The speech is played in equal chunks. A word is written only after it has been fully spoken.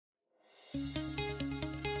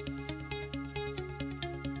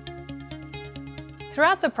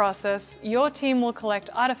Throughout the process, your team will collect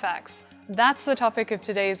artifacts. That's the topic of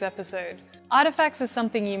today's episode. Artifacts is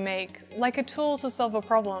something you make, like a tool to solve a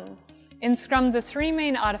problem. In Scrum, the three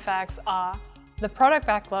main artifacts are the product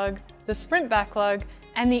backlog, the sprint backlog,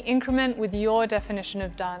 and the increment with your definition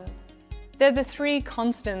of done. They're the three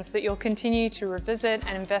constants that you'll continue to revisit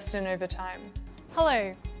and invest in over time.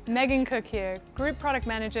 Hello, Megan Cook here, Group Product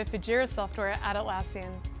Manager for Jira Software at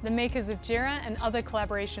Atlassian, the makers of Jira and other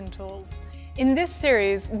collaboration tools. In this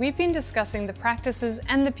series, we've been discussing the practices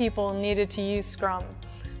and the people needed to use Scrum.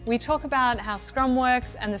 We talk about how Scrum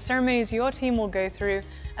works and the ceremonies your team will go through,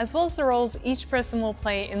 as well as the roles each person will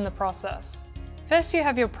play in the process. First, you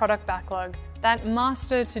have your product backlog, that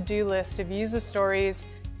master to-do list of user stories,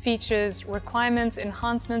 features, requirements,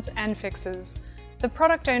 enhancements, and fixes. The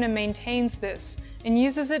product owner maintains this and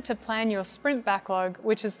uses it to plan your sprint backlog,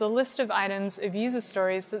 which is the list of items of user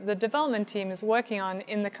stories that the development team is working on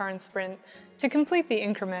in the current sprint, to complete the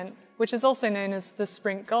increment, which is also known as the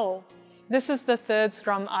sprint goal. This is the third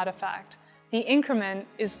Scrum artifact. The increment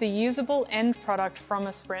is the usable end product from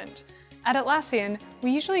a sprint. At Atlassian,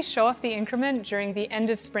 we usually show off the increment during the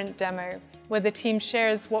end of sprint demo, where the team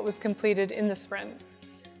shares what was completed in the sprint.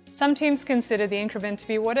 Some teams consider the increment to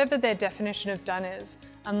be whatever their definition of done is,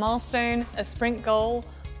 a milestone, a sprint goal,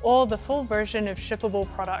 or the full version of shippable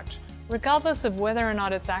product, regardless of whether or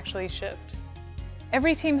not it's actually shipped.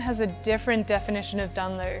 Every team has a different definition of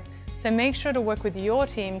done though, so make sure to work with your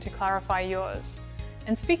team to clarify yours.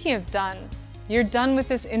 And speaking of done, you're done with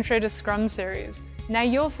this Intro to Scrum series. Now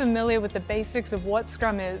you're familiar with the basics of what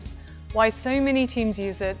Scrum is, why so many teams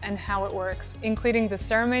use it, and how it works, including the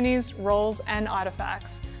ceremonies, roles, and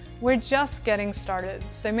artifacts. We're just getting started,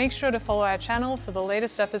 so make sure to follow our channel for the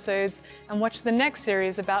latest episodes and watch the next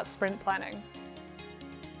series about sprint planning.